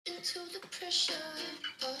Into the pressure.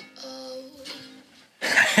 Uh-oh.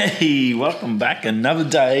 Hey, welcome back. Another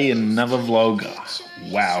day, another vlog.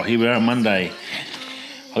 Wow, here we are on Monday.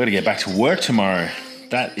 I've got to get back to work tomorrow.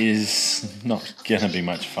 That is not going to be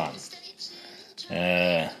much fun.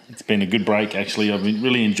 It's been a good break, actually. I've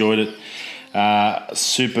really enjoyed it.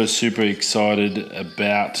 Super excited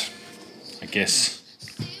about, I guess,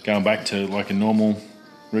 going back to like a normal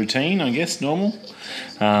routine, normal.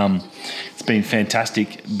 It's been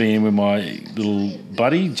fantastic being with my little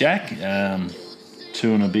buddy, Jack. 2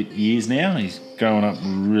 and a bit years now. He's growing up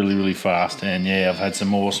really fast, and yeah, I've had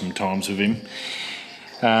some awesome times with him.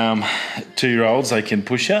 2-year-olds, they can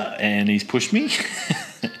push her, and he's pushed me.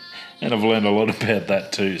 And I've learned a lot about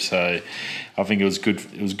that too, so I think it was good.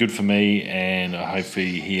 It was good for me, and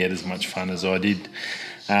hopefully he had as much fun as I did.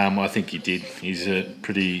 I think he did. He's a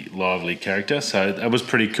pretty lively character, so that was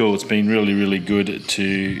pretty cool. It's been really good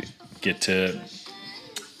to get to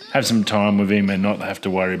have some time with him and not have to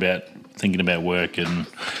worry about thinking about work and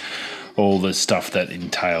all the stuff that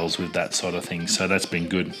entails with that sort of thing. So that's been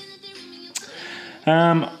good.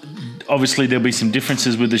 Obviously, there'll be some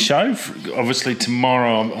differences with the show. Obviously,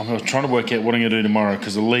 tomorrow, I'm trying to work out what I'm going to do tomorrow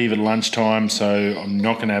because I leave at lunchtime, so I'm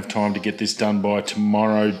not going to have time to get this done by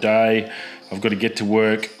tomorrow day. I've got to get to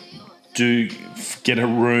work, get a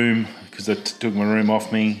room because they took my room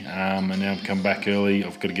off me, and now I've come back early.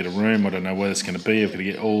 I've got to get a room. I don't know where it's going to be. I've got to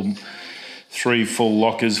get all 3 full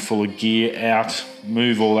lockers full of gear out,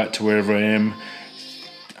 move all that to wherever I am,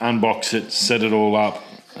 unbox it, set it all up,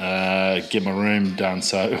 get my room done.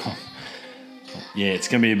 So yeah, it's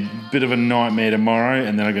going to be a bit of a nightmare tomorrow,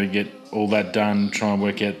 and then I've got to get all that done, try and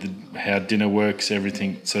work out how dinner works,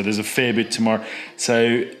 everything. So there's a fair bit tomorrow.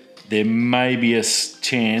 So there may be a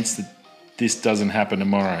chance that this doesn't happen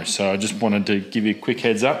tomorrow. So I just wanted to give you a quick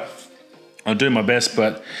heads up. I'll do my best,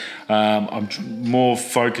 but I'm more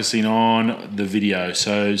focusing on the video.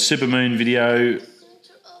 So Supermoon video,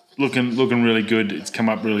 looking really good. It's come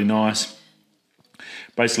up really nice.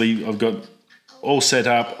 Basically, I've got all set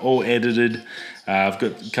up, all edited. I've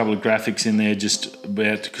got a couple of graphics in there just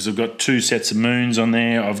about because I've got 2 sets of moons on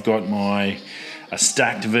there. I've got a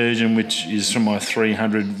stacked version, which is from my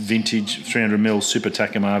 300mm Super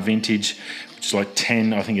Takumar vintage, which is like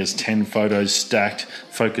 10, I think it's 10 photos stacked,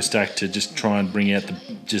 focus stacked to just try and bring out the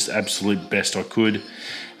just absolute best I could.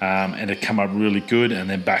 And it come up really good. And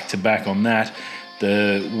then back to back on that,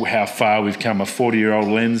 how far we've come, a 40-year-old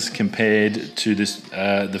lens compared to this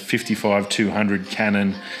the 55-200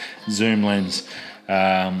 Canon zoom lens,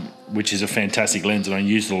 which is a fantastic lens, and I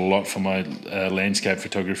use it a lot for my landscape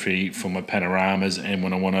photography, for my panoramas, and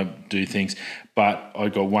when I want to do things. But I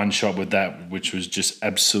got one shot with that, which was just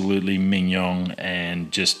absolutely mignon and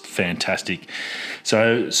just fantastic.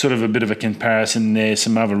 So sort of a bit of a comparison there,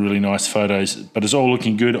 some other really nice photos, but it's all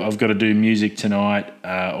looking good. I've got to do music tonight,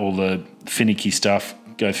 all the finicky stuff,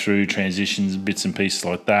 go through transitions, bits and pieces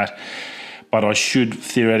like that. But I should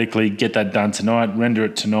theoretically get that done tonight, render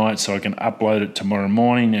it tonight so I can upload it tomorrow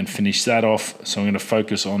morning and finish that off. So I'm going to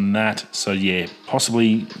focus on that. So yeah,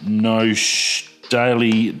 possibly no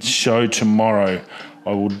daily show tomorrow. I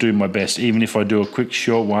will do my best, even if I do a quick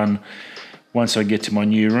short one once I get to my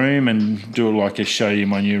new room and do it like a show you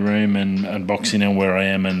my new room and unboxing and where I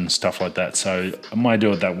am and stuff like that. So I might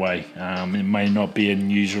do it that way. It may not be a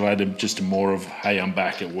news related, just more of, hey, I'm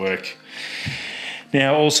back at work.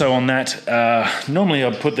 Now, also on that, normally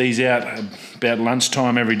I put these out about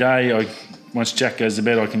lunchtime every day. Once Jack goes to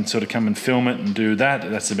bed, I can sort of come and film it and do that.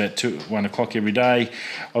 That's about 1 o'clock every day.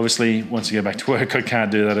 Obviously, once I go back to work, I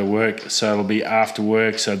can't do that at work, so it'll be after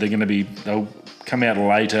work. So they'll come out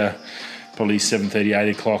later, probably 7:30, 8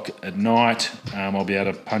 o'clock at night. I'll be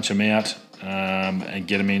able to punch them out and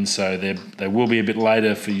get them in. So they will be a bit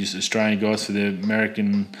later for you Australian guys, for the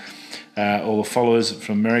American. All the followers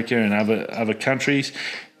from America and other countries.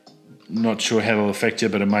 Not sure how it'll affect you,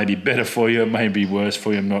 but it may be better for you, it may be worse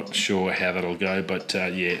for you. I'm not sure how that'll go, but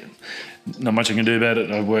yeah, not much I can do about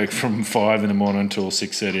it. I work from 5 in the morning until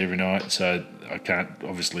 6:30 every night, so I can't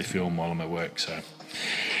obviously film while I'm at work, so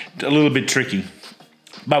a little bit tricky.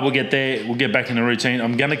 But we'll get there. We'll get back in the routine.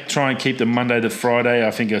 I'm going to try and keep the Monday to Friday.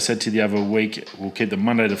 I think I said to the other week, we'll keep the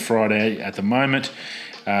Monday to Friday at the moment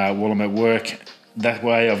while I'm at work. That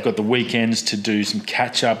way I've got the weekends to do some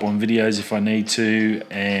catch up on videos if I need to,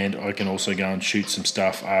 and I can also go and shoot some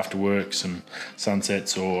stuff after work, some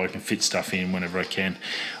sunsets, or I can fit stuff in whenever I can.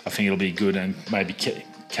 I think it'll be good, and maybe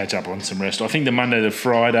catch up on some rest. I think the Monday to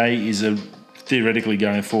Friday is theoretically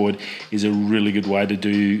going forward is a really good way to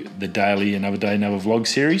do the daily Another Day, Another Vlog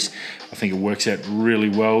series. I think it works out really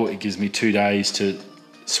well. It gives me 2 days to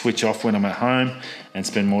switch off when I'm at home and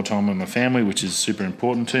spend more time with my family, which is super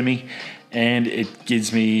important to me. And it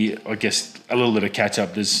gives me, I guess, a little bit of catch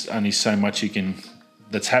up. There's only so much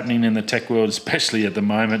that's happening in the tech world, especially at the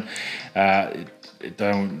moment.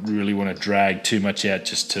 Don't really want to drag too much out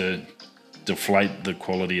just to deflate the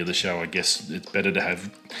quality of the show. I guess it's better to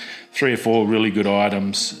have 3 or 4 really good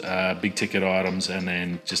items, big ticket items, and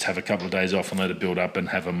then just have a couple of days off and let it build up and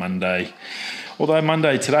have a Monday. Although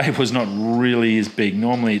Monday today was not really as big.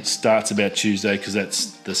 Normally it starts about Tuesday because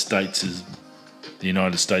that's the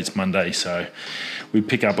United States Monday, so we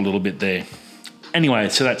pick up a little bit there. Anyway,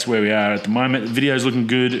 so that's where we are at the moment. The video's looking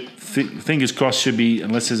good. Fingers crossed, should be,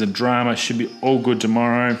 unless there's a drama, should be all good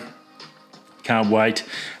tomorrow. Can't wait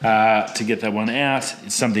to get that one out.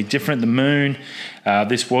 It's something different. The moon.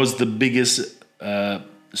 This was the biggest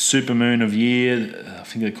super moon of year. I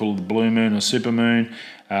think they call it the blue moon or super moon.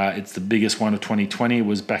 It's the biggest one of 2020. It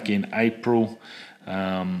was back in April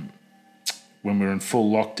when we were in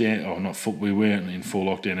full lockdown. We weren't in full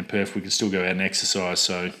lockdown in Perth. We could still go out and exercise.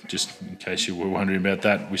 So just in case you were wondering about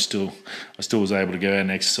that, I still was able to go out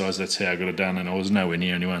and exercise. That's how I got it done, and I was nowhere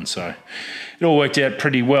near anyone. So it all worked out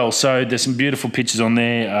pretty well. So there's some beautiful pictures on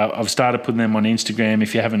there. I've started putting them on Instagram.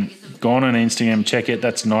 If you haven't gone on Instagram, check it.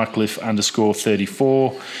 That's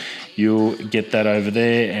Nycliffe_34. You'll get that over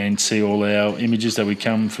there and see all our images that we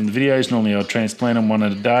come from the videos. Normally I'll transplant them one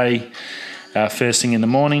at a day, first thing in the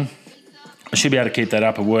morning. I should be able to keep that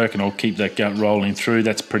up at work, and I'll keep that rolling through.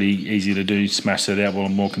 That's pretty easy to do. Smash that out while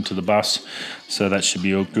I'm walking to the bus. So that should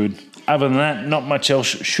be all good. Other than that, not much else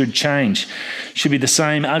should change. Should be the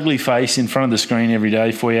same ugly face in front of the screen every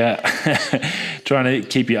day for you. Trying to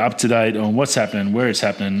keep you up to date on what's happening, where it's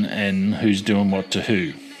happening, and who's doing what to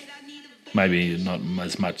who. Maybe not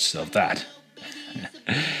as much of that.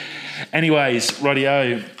 Anyways,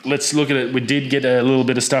 rightio, let's look at it. We did get a little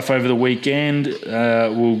bit of stuff over the weekend.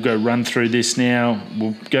 We'll go run through this now.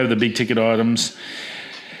 We'll go to the big ticket items.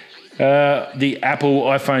 The Apple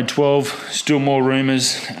iPhone 12, still more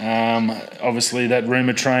rumours. Obviously, that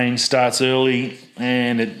rumour train starts early,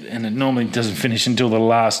 and it normally doesn't finish until the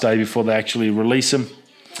last day before they actually release them.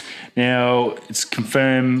 Now, it's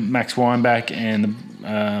confirmed Max Weinbach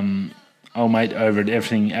and old mate over at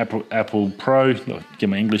Everything Apple Pro, I'll get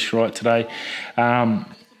my English right today,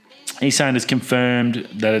 he's saying it's confirmed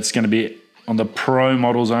that it's going to be on the Pro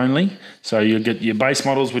models only. So you'll get your base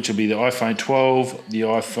models, which will be the iPhone 12, the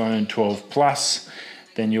iPhone 12 Plus,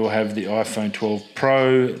 then you'll have the iPhone 12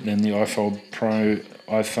 Pro, then the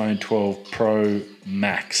iPhone 12 Pro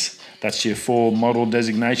Max. That's your 4 model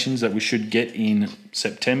designations that we should get in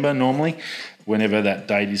September normally. Whenever that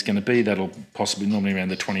date is going to be, that'll possibly normally around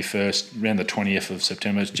the 21st, around the 20th of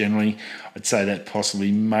September generally. I'd say that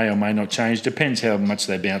possibly may or may not change. Depends how much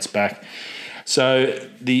they bounce back. So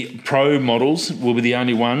the Pro models will be the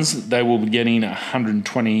only ones. They will be getting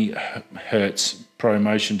 120 hertz Pro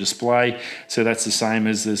Motion display. So that's the same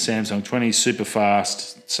as the Samsung 20, super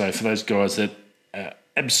fast. So for those guys that are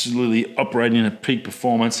absolutely operating at peak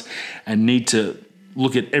performance and need to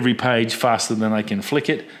look at every page faster than they can flick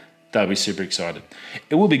it, they'll be super excited.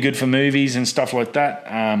 It will be good for movies and stuff like that.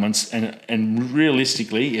 And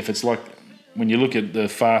realistically, if it's like when you look at the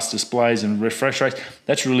fast displays and refresh rates,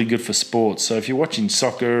 that's really good for sports. So if you're watching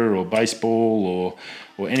soccer or baseball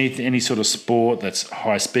or any sort of sport that's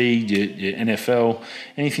high speed, your NFL,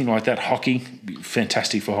 anything like that, hockey,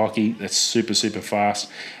 fantastic for hockey. That's super, super fast.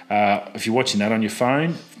 If you're watching that on your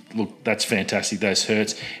phone, look, that's fantastic, those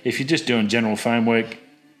hertz. If you're just doing general phone work,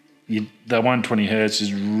 the 120 hertz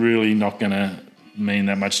is really not going to mean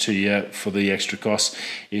that much to you for the extra cost.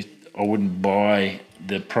 I wouldn't buy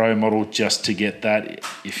the Pro model just to get that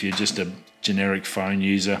if you're just a generic phone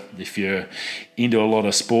user. If you're into a lot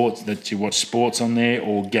of sports, that you watch sports on there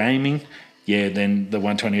or gaming, yeah, then the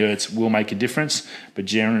 120 hertz will make a difference. But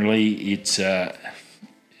generally, it's like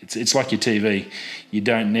your TV. You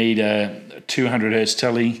don't need a 200 hertz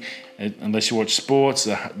telly. Unless you watch sports,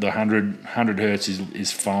 the 100 hertz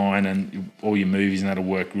is fine, and all your movies and that'll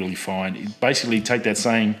work really fine. You basically take that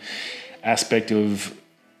same aspect of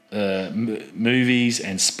movies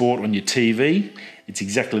and sport on your TV. It's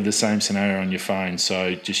exactly the same scenario on your phone.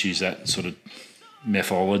 So just use that sort of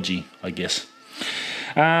methodology, I guess.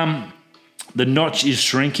 The notch is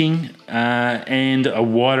shrinking and a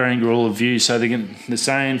wider angle of view. So they're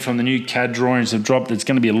saying from the new CAD drawings have dropped, it's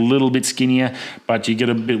going to be a little bit skinnier, but you get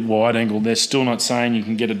a bit wide angle. They're still not saying you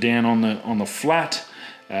can get it down on the flat,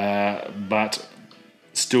 but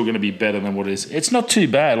still going to be better than what it is. It's not too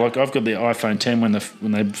bad. Like I've got the iPhone 10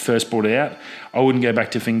 when they first brought it out. I wouldn't go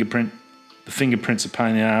back to fingerprint. The fingerprint's a pain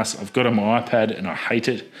in the ass. I've got it on my iPad and I hate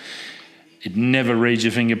it. It never reads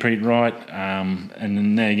your fingerprint right, and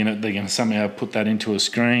then they're gonna somehow put that into a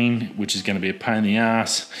screen, which is going to be a pain in the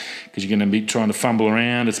ass because you're going to be trying to fumble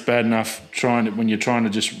around. It's bad enough when you're trying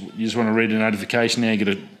to you just want to read a notification. Now you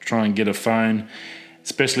got to try and get a phone,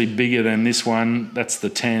 especially bigger than this one. That's the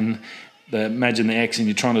 10. Imagine the X, and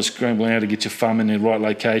you're trying to scramble out to get your thumb in the right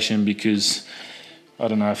location because I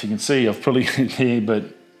don't know if you can see. I've probably here, but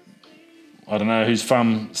I don't know whose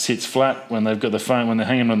thumb sits flat when they've got the phone. When they're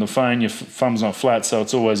hanging on the phone, your thumb's not flat, so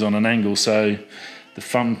it's always on an angle. So the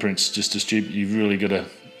thumbprint's just as stupid. You've really got to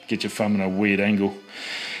get your thumb in a weird angle.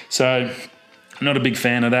 So not a big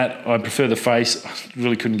fan of that. I prefer the face. I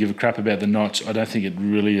really couldn't give a crap about the notch. I don't think it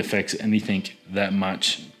really affects anything that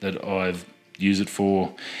much that I've used it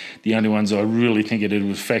for. The only ones I really think it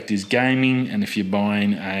would affect is gaming, and if you're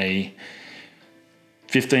buying a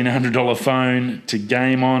 $1,500 phone to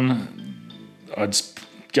game on, I'd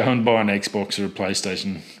go and buy an Xbox or a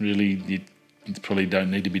PlayStation. Really, you probably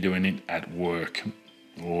don't need to be doing it at work,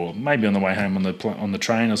 or maybe on the way home on the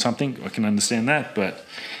train or something. I can understand that, but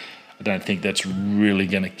I don't think that's really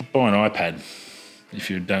going to buy an iPad if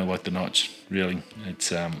you don't like the notch. Really,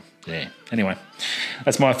 it's yeah. Anyway,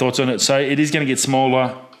 that's my thoughts on it. So it is going to get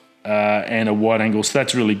smaller and a wide angle, so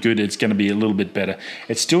that's really good. It's going to be a little bit better.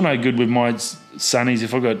 It's still no good with my sunnies.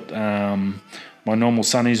 If I've got my normal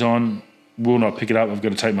sunnies on, will not pick it up. I've got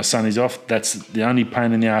to take my sunnies off. That's the only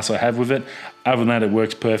pain in the ass I have with it. Other than that, it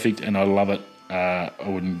works perfect and I love it. I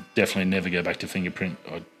would definitely never go back to fingerprint.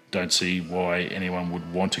 I don't see why anyone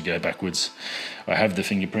would want to go backwards. I have the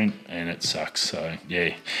fingerprint and it sucks. So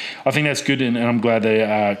yeah, I think that's good, and I'm glad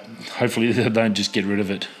they hopefully they don't just get rid of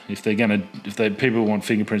it. If people want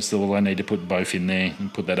fingerprints still, they need to put both in there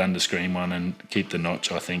and put that under screen one and keep the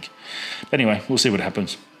notch, I think. But anyway, we'll see what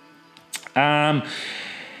happens.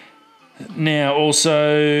 Now,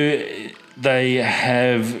 also, they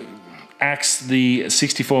have axed the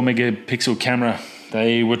 64 megapixel camera.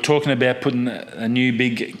 They were talking about putting a new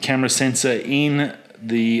big camera sensor in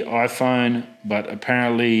the iPhone, but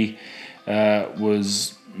apparently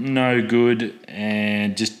was no good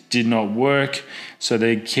and just did not work. So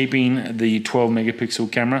they're keeping the 12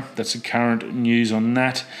 megapixel camera. That's the current news on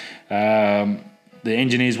that. The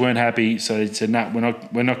engineers weren't happy, so they said, "No,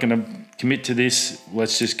 we're not going to commit to this.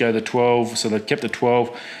 Let's just go the 12." So they've kept the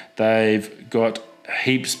 12. They've got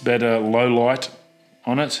heaps better low light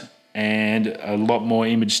on it and a lot more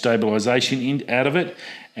image stabilization out of it.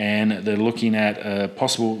 And they're looking at a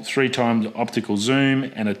possible 3 times optical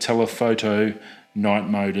zoom and a telephoto night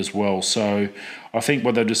mode as well. So I think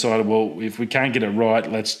what they've decided, well, if we can't get it right,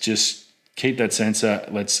 let's just keep that sensor,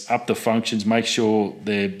 let's up the functions, make sure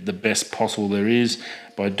they're the best possible there is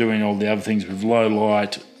by doing all the other things with low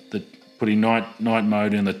light, putting night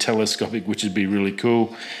mode in the telescopic, which would be really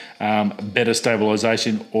cool. Better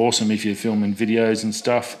stabilization, awesome if you're filming videos and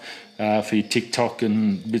stuff for your TikTok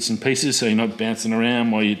and bits and pieces, so you're not bouncing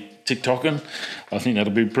around while you're TikToking. I think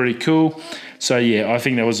that'll be pretty cool. So yeah, I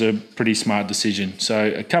think that was a pretty smart decision.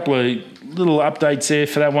 So a couple of little updates there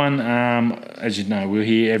for that one. As you know, we're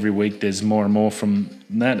here every week. There's more and more from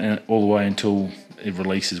that, and all the way until it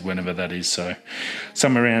releases, whenever that is. So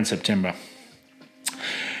somewhere around September.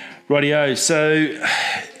 Rightio. So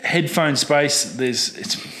headphone space.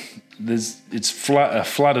 It's a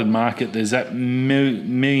flooded market. There's that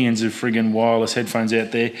millions of friggin' wireless headphones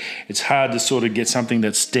out there. It's hard to sort of get something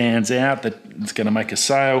that stands out, that's going to make a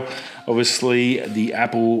sale. Obviously, the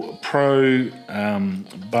Apple Pro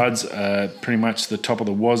buds are pretty much the top of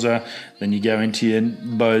the wazzer. Then you go into your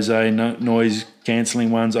Bose noise cancelling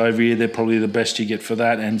ones over here. They're probably the best you get for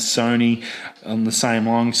that. And Sony on the same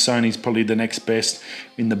line. Sony's probably the next best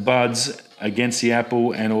in the buds against the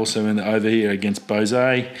Apple, and also over here against Bose.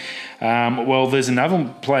 Well, there's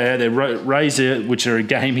another player there, Razer, which are a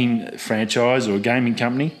gaming franchise or a gaming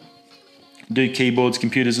company, do keyboards,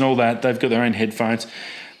 computers and all that. They've got their own headphones.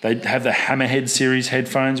 They have the Hammerhead series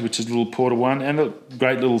headphones, which is a little portable one, and a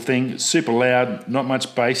great little thing, super loud, not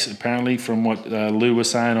much bass apparently from what Lou was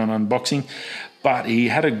saying on unboxing. But he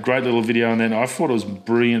had a great little video, and then I thought it was a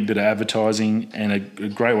brilliant bit of advertising and a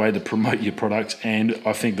great way to promote your product, and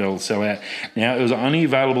I think they'll sell out. Now, it was only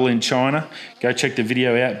available in China. Go check the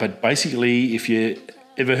video out. But basically, if you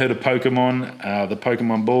ever heard of Pokemon, the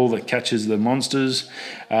Pokemon ball that catches the monsters,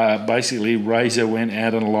 basically Razer went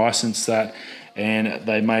out and licensed that, and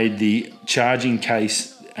they made the charging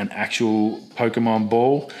case an actual Pokemon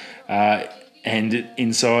ball, and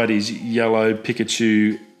inside is yellow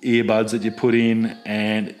Pikachu earbuds that you put in,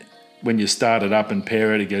 and when you start it up and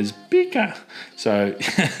pair it, it goes bigger. So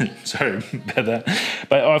sorry about that,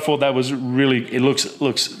 but I thought that was really. It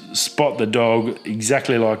looks Spot the dog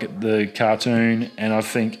exactly like the cartoon, and I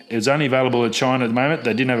think it's only available in China at the moment.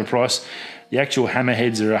 They didn't have a price. The actual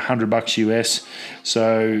hammerheads are $100 US,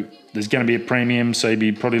 so there's going to be a premium. So you'd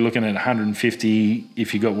be probably looking at 150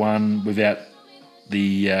 if you got one without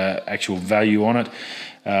the actual value on it.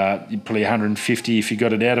 Probably 150 if you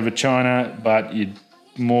got it out of China, but you'd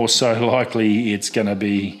more so likely it's going to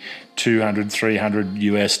be $200, $300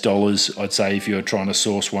 US dollars, I'd say, if you're trying to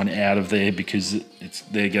source one out of there, because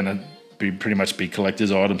they're going to be pretty much be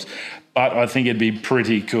collector's items. But I think it'd be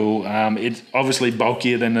pretty cool. It's obviously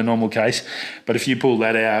bulkier than the normal case, but if you pull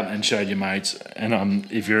that out and showed your mates, and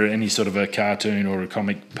if you're any sort of a cartoon or a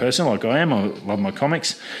comic person like I am, I love my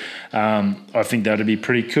comics, I think that'd be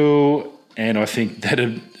pretty cool, and I think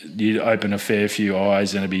that'd you'd open a fair few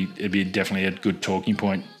eyes, and it'd be definitely a good talking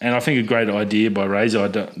point. And I think a great idea by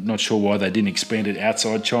Razer. I'm not sure why they didn't expand it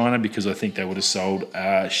outside China, because I think they would have sold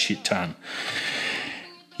a shit ton.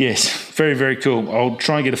 Yes, very, very cool. I'll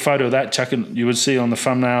try and get a photo of that. Chuck it, you would see on the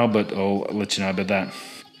thumbnail, but I'll let you know about that.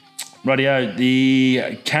 Rightio,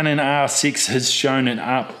 the Canon R6 has shown it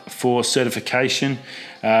up for certification.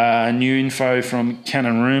 New info from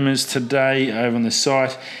Canon Rumors today over on the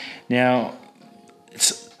site. Now,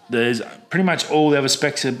 there's pretty much all the other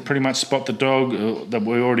specs are pretty much Spot the dog that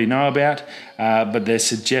we already know about, but they're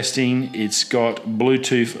suggesting it's got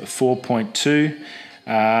Bluetooth 4.2,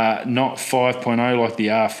 not 5.0 like the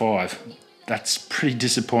R5. That's pretty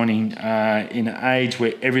disappointing in an age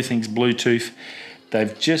where everything's Bluetooth.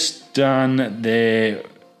 They've just done their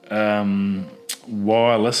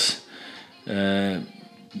wireless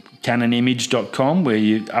canonimage.com, where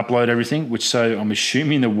you upload everything, so I'm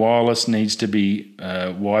assuming the wireless needs to be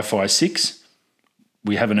Wi-Fi 6.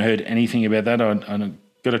 We haven't heard anything about that. I've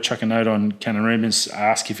got to chuck a note on Canon Rumors,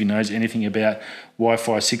 ask if he knows anything about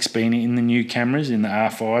Wi-Fi 6 being in the new cameras, in the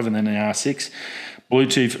R5 and then the R6.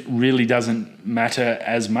 Bluetooth really doesn't matter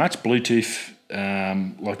as much. Bluetooth,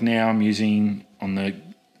 like now I'm using on the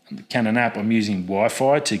Canon app, I'm using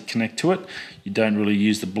Wi-Fi to connect to it. You don't really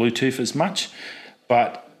use the Bluetooth as much,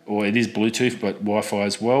 or it is Bluetooth, but Wi-Fi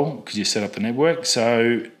as well, because you set up the network.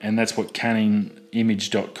 So, and that's what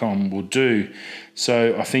canonimage.com will do.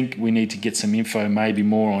 So I think we need to get some info, maybe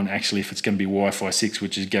more on actually if it's going to be Wi-Fi 6,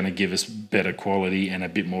 which is going to give us better quality and a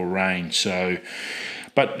bit more range. So,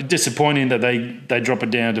 but disappointing that they drop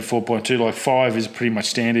it down to 4.2. Like 5 is pretty much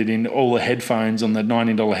standard in all the headphones, on the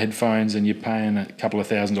 $90 headphones, and you're paying a couple of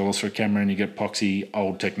 $1,000s for a camera, and you get epoxy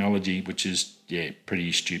old technology, which is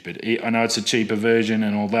pretty stupid. I know it's a cheaper version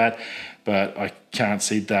and all that, but I can't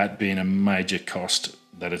see that being a major cost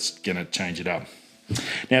that it's going to change it up.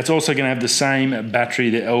 Now, it's also going to have the same battery,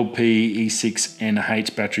 the LP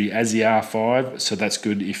E6NH battery, as the R5, so that's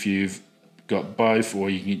good if you've got both, or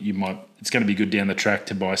you might. It's going to be good down the track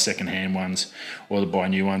to buy second-hand ones or to buy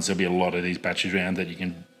new ones. There'll be a lot of these batteries around that you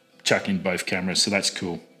can chuck in both cameras, so that's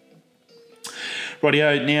cool.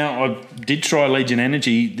 Rightio, now I did try Legion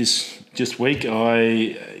Energy this week.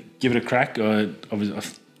 I give it a crack.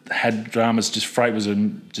 I've had dramas. Freight was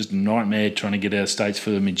just a nightmare trying to get out of States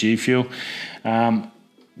for my G Fuel.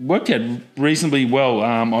 Worked out reasonably well.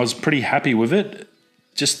 I was pretty happy with it.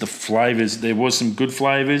 Just the flavours. There was some good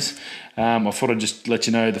flavours. I thought I'd just let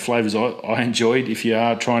you know the flavours I enjoyed. If you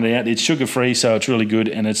are trying it out, it's sugar-free, so it's really good,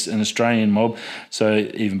 and it's an Australian mob, so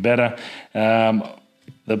even better.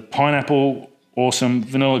 The pineapple, awesome.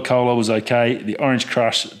 Vanilla cola was okay. The orange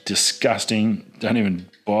crush, disgusting. Don't even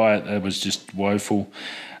buy it. That was just woeful.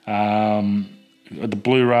 The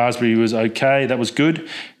blue raspberry was okay. That was good.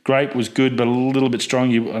 Grape was good, but a little bit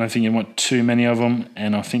strong. I don't think you want too many of them.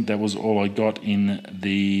 And I think that was all I got in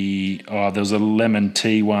the... there was a lemon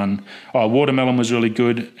tea one. Watermelon was really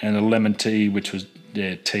good. And a lemon tea, which was,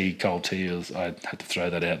 cold tea. I had to throw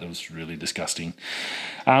that out. That was really disgusting.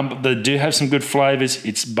 But they do have some good flavours.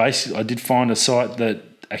 It's basically... I did find a site that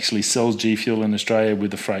actually sells G Fuel in Australia with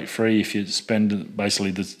the freight free if you spend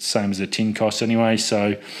basically the same as a tin cost anyway.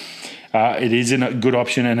 So... it is a good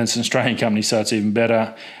option, and it's an Australian company, so it's even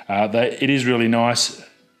better. It is really nice.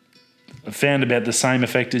 I found about the same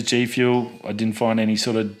effect as G Fuel. I didn't find any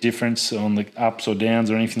sort of difference on the ups or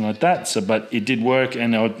downs or anything like that. But it did work,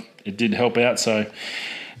 and it did help out. So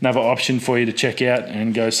another option for you to check out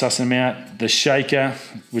and go suss them out. The shaker,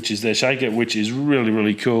 which is their shaker, which is really,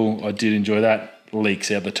 really cool. I did enjoy that.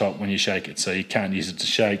 Leaks out the top when you shake it, so you can't use it to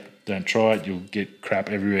shake. don't try it. You'll get crap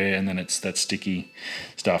everywhere, and then it's that sticky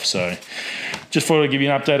stuff. So just thought I'd give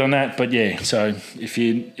you an update on that. But yeah, so if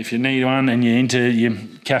you need one and you're into your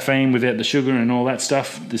caffeine without the sugar and all that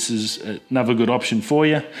stuff, this is another good option for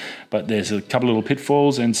you. But there's a couple of little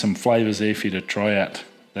pitfalls and some flavours there for you to try out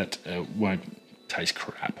that won't taste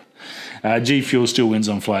crap. G Fuel still wins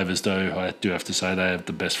on flavours though. I do have to say they have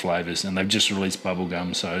the best flavours, and they've just released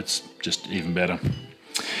bubblegum, so it's just even better.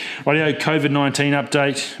 Rightio, COVID-19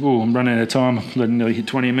 update. Oh, I'm running out of time. I've nearly hit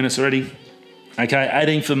 20 minutes already. Okay,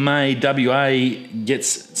 18th of May, WA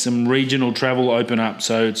gets some regional travel open up.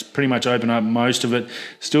 So it's pretty much open up, most of it.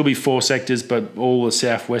 Still be 4 sectors, but all the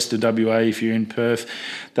southwest of WA, if you're in Perth,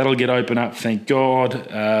 that'll get open up, thank God.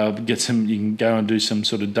 You can go and do some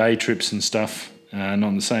sort of day trips and stuff, not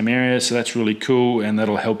in the same area. So that's really cool, and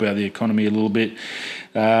that'll help out the economy a little bit.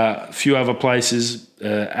 A few other places.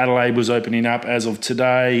 Adelaide was opening up as of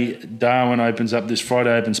today. Darwin opens up this Friday,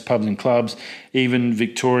 opens pubs and clubs. Even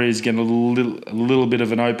Victoria's getting a little bit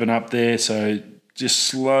of an open up there. So just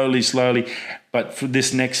slowly. But for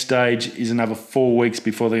this next stage is another 4 weeks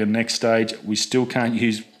before the next stage. We still can't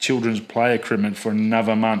use children's play equipment for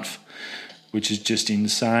another month, which is just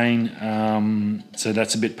insane. So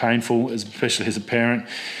that's a bit painful, especially as a parent.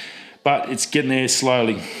 But it's getting there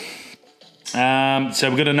slowly. So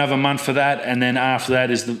we've got another month for that, and then after that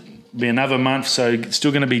be another month. So it's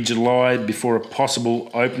still going to be July before a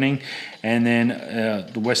possible opening, and then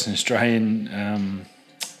the Western Australian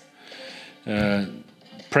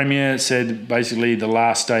Premier said basically the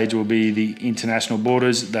last stage will be the international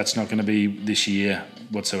borders. That's not going to be this year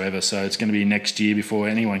whatsoever. So it's going to be next year before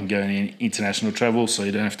anyone can go any international travel. So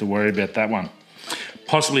you don't have to worry about that one.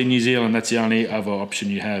 Possibly New Zealand. That's the only other option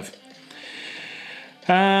you have.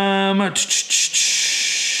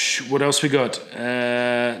 What else we got?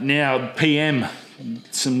 Now, PM.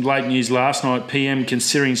 Some late news last night. PM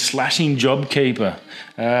considering slashing JobKeeper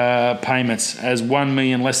payments as 1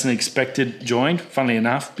 million less than expected joined. Funnily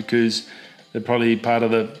enough, because they're probably part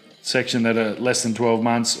of the section that are less than 12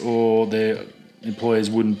 months, or their employers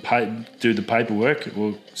wouldn't do the paperwork,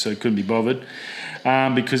 or so couldn't be bothered.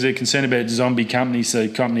 Because they're concerned about zombie companies, so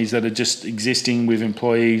companies that are just existing with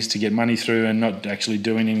employees to get money through and not actually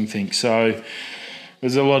doing anything. So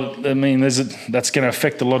there's a lot. That's going to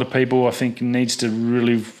affect a lot of people. I think needs to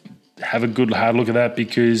really have a good hard look at that,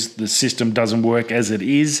 because the system doesn't work as it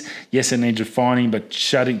is. Yes, it needs refining, but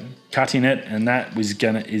cutting it, and that is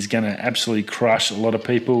going to absolutely crush a lot of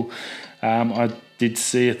people. I did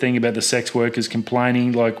see a thing about the sex workers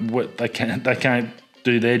complaining, like what they can't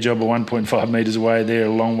do their job at 1.5 metres away. They're a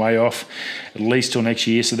long way off, at least till next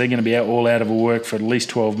year. So they're going to be all out of work for at least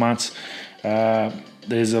 12 months.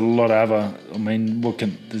 There's a lot of other.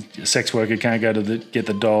 The sex worker can't go to get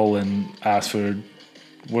the dole and ask for.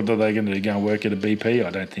 What are they going to do? Go and work at a BP?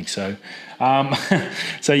 I don't think so.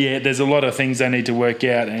 So yeah, there's a lot of things they need to work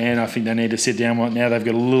out, and I think they need to sit down. Now they've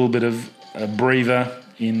got a little bit of a breather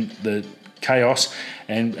in the chaos,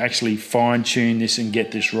 and actually fine-tune this and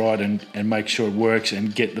get this right, and make sure it works,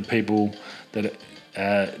 and get the people that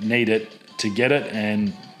need it to get it,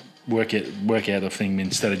 and work out the thing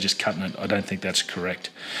instead of just cutting it. I don't think that's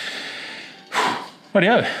correct.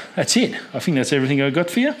 Rightio, that's it. I think that's everything I've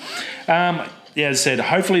got for you. Yeah, as I said,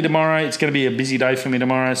 hopefully tomorrow, it's going to be a busy day for me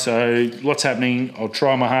tomorrow, so lots happening. I'll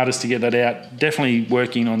try my hardest to get that out. Definitely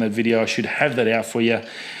working on that video. I should have that out for you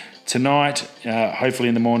tonight. Hopefully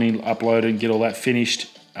in the morning, upload it and get all that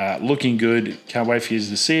finished. Looking good. Can't wait for you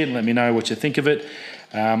to see it and let me know what you think of it.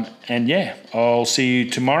 And yeah, I'll see you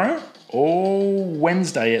tomorrow or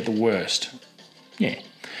Wednesday at the worst. Yeah.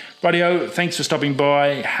 Rightio, thanks for stopping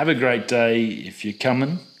by. Have a great day. If you're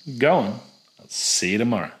coming, going. I'll see you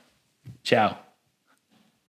tomorrow. Ciao.